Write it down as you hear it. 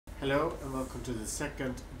Hello and welcome to the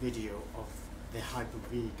second video of the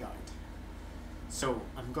Hyper-V guide. So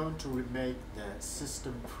I'm going to remake the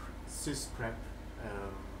sysprep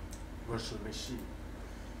virtual machine.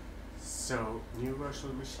 So new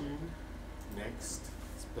virtual machine, next,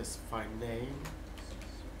 specify name,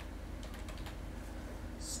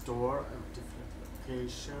 store and different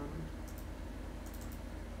location,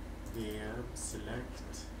 VM, select,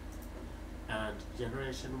 and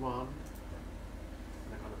generation 1.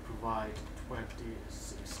 I'm going to provide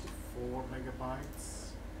 2064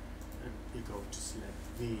 megabytes, and we go to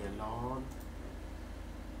select VLAN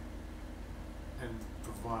and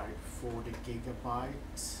provide 40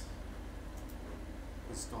 gigabytes.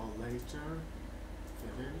 Install later,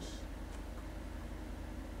 finish.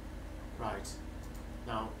 Right,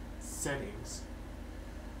 now settings.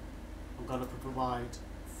 I'm going to provide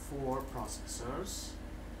 4 processors.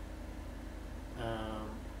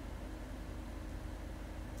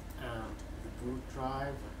 And the boot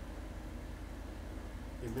drive,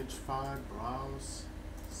 image file, browse,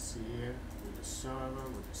 see here, Windows Server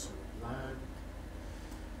blank,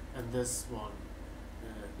 and this one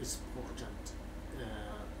is important.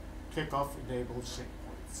 Click off enable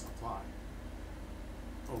checkpoints, apply.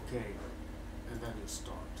 Okay, and then you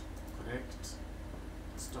start. Connect,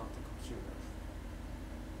 start the computer.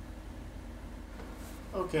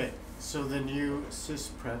 Okay, so the new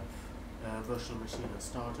sysprep virtual machine has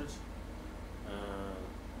started.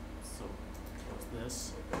 So close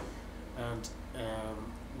this, and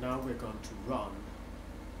now we're going to run.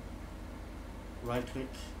 Right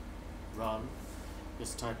click, run.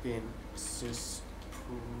 Just type in sysprep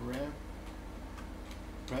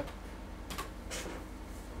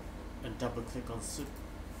and double click on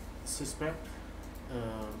sysprep.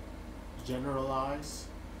 Generalize,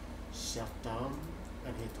 shut down,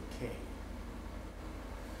 and hit OK.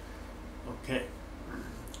 Okay,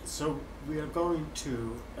 so we are going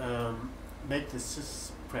to make the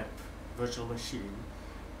sysprep virtual machine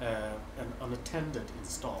an unattended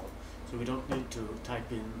install. So we don't need to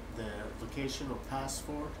type in the location or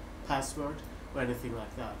password or anything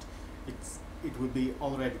like that. It will be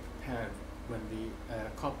already prepared when we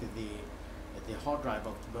copy the hard drive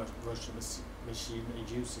of the virtual machine and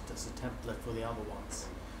use it as a template for the other ones.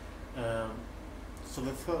 So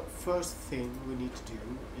the first thing we need to do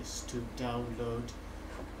is to download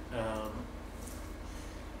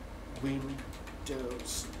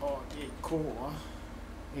Windows Core,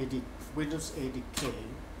 Windows ADK.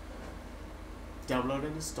 Download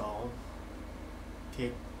and install.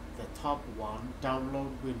 Pick the top one.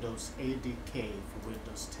 Download Windows ADK for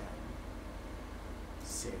Windows 10.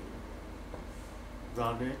 Save.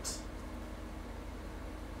 Run it.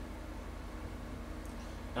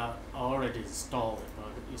 Now, I already installed it,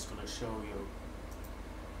 but it's going to show you.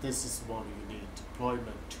 This is one you need,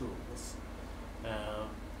 deployment tools.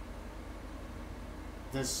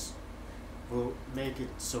 This will make it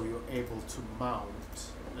so you're able to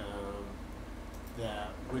mount the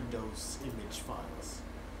Windows image files.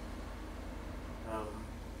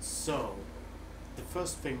 So, the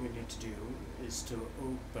first thing we need to do is to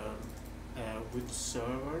open Windows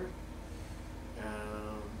Server.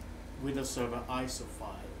 Windows Server ISO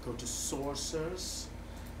file. Go to sources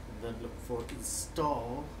and then look for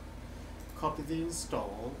install. Copy the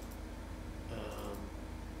install,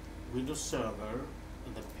 Windows Server,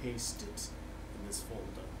 and then paste it in this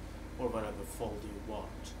folder or whatever folder you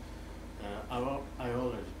want. I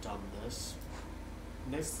already done this.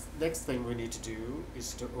 Next thing we need to do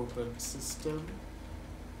is to open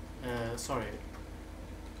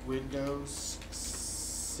Windows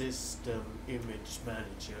System Image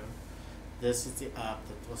Manager. This is the app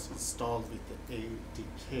that was installed with the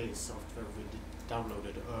ADK software we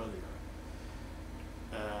downloaded earlier.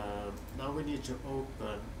 Now we need to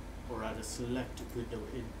open, or rather select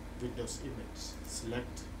Windows image.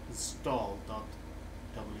 Select install.wim,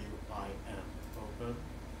 open,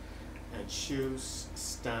 and choose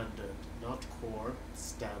standard, not core,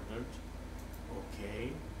 standard.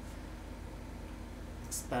 Okay.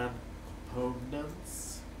 Expand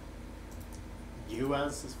components. New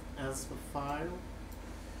answer file,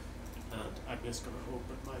 and I'm just going to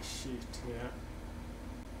open my sheet here.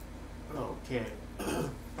 Okay.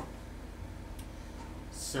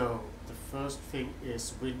 So the first thing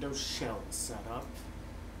is Windows Shell setup.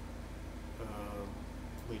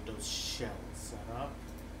 Windows Shell setup.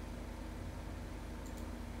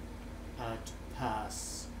 Add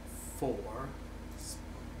pass 4.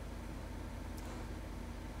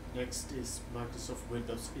 Next is Microsoft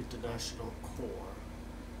Windows International Core.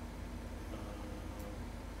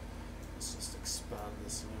 Let's just expand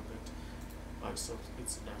this a little bit. Microsoft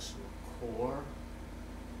International Core.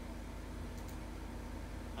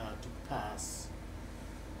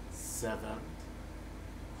 +7.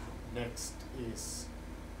 Next is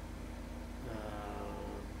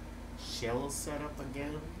shell setup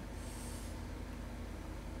again.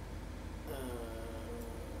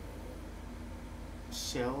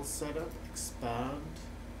 Shell setup, expand,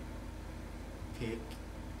 pick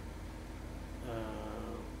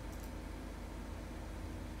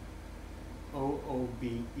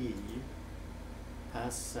OOBE,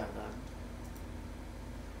 +7,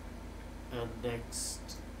 and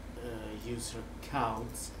next user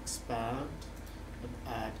accounts, expand, and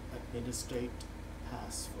add administrate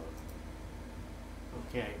password.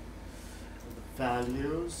 Okay, and the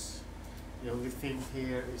values, the only thing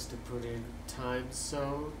here is to put in time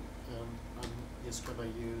zone, and I'm just gonna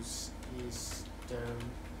use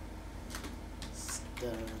Eastern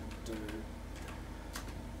Standard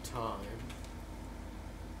Time.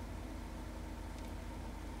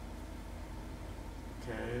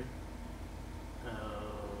 Okay,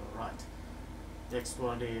 right. Next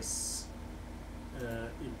one is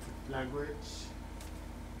input language.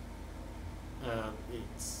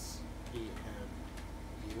 It's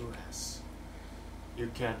EMUS. You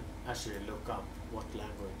can actually look up what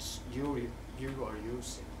language you are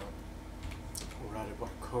using, or rather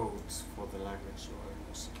what codes for the language you are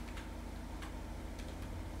using.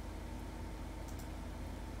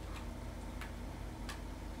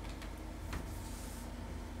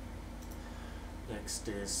 Next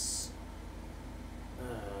is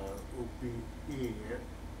OBE, and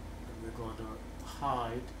we're going to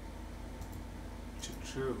hide to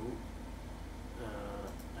true,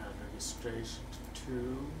 and registration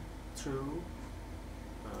to true,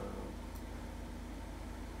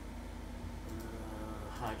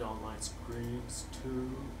 hide online screens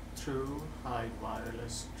to true, hide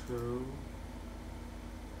wireless true.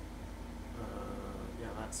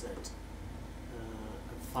 Yeah, that's it.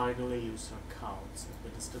 And finally, user accounts,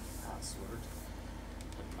 administer password.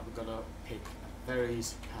 And I'm gonna pick a very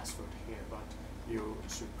easy password here, but you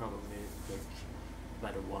should probably pick a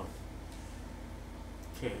better one.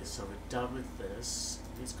 Okay, so we're done with this.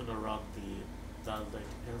 It's gonna run the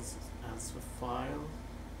validate answer file.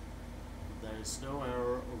 There is no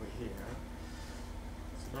error over here.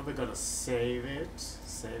 So now we're gonna save it.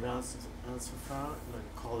 Save answer file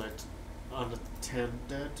and call it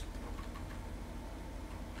unattended.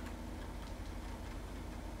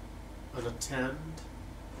 Unattend.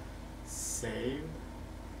 Save.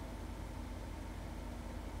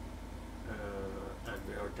 And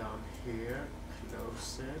we are down here.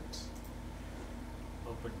 Close it.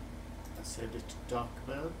 Open. I saved it to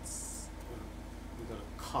documents. We're going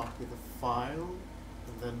to copy the file,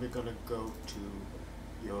 and then we're going to go to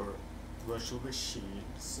your virtual machine,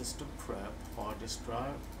 system prep, hard disk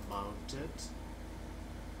drive, mount it,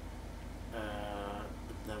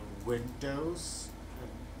 then Windows,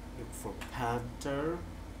 and look for Panther,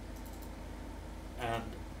 and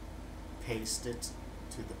paste it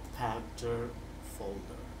to the Panther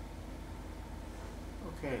folder.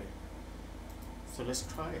 Okay, so let's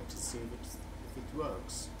try it to see if it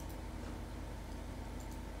works.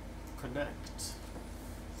 Connect,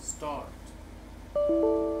 start.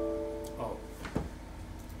 Oh,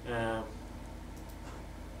 I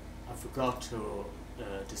forgot to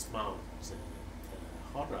dismount the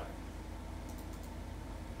hard drive.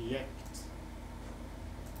 Eject.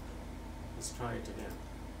 Let's try it again.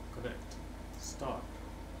 Connect, start.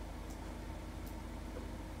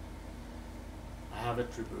 I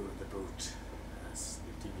haven't removed the boot as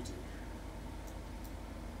the DVD.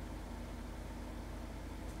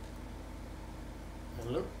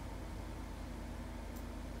 And look,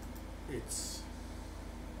 it's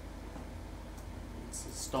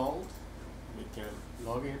installed. We can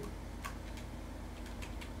log in.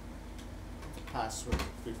 The password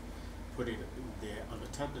we put it in the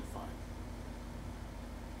unattended file.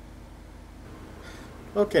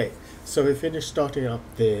 Okay, so we finished starting up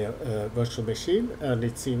the virtual machine, and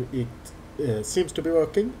it seems to be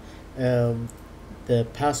working. The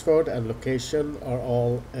password and location are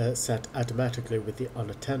all set automatically with the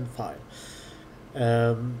unattend file.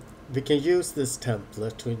 We can use this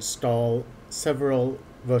template to install several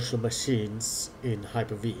virtual machines in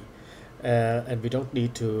Hyper-V, and we don't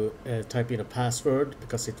need to type in a password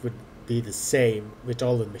because it would be the same with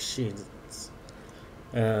all the machines.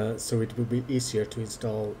 So it will be easier to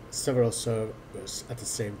install several servers at the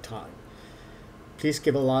same time. Please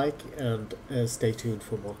give a like and stay tuned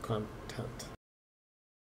for more content.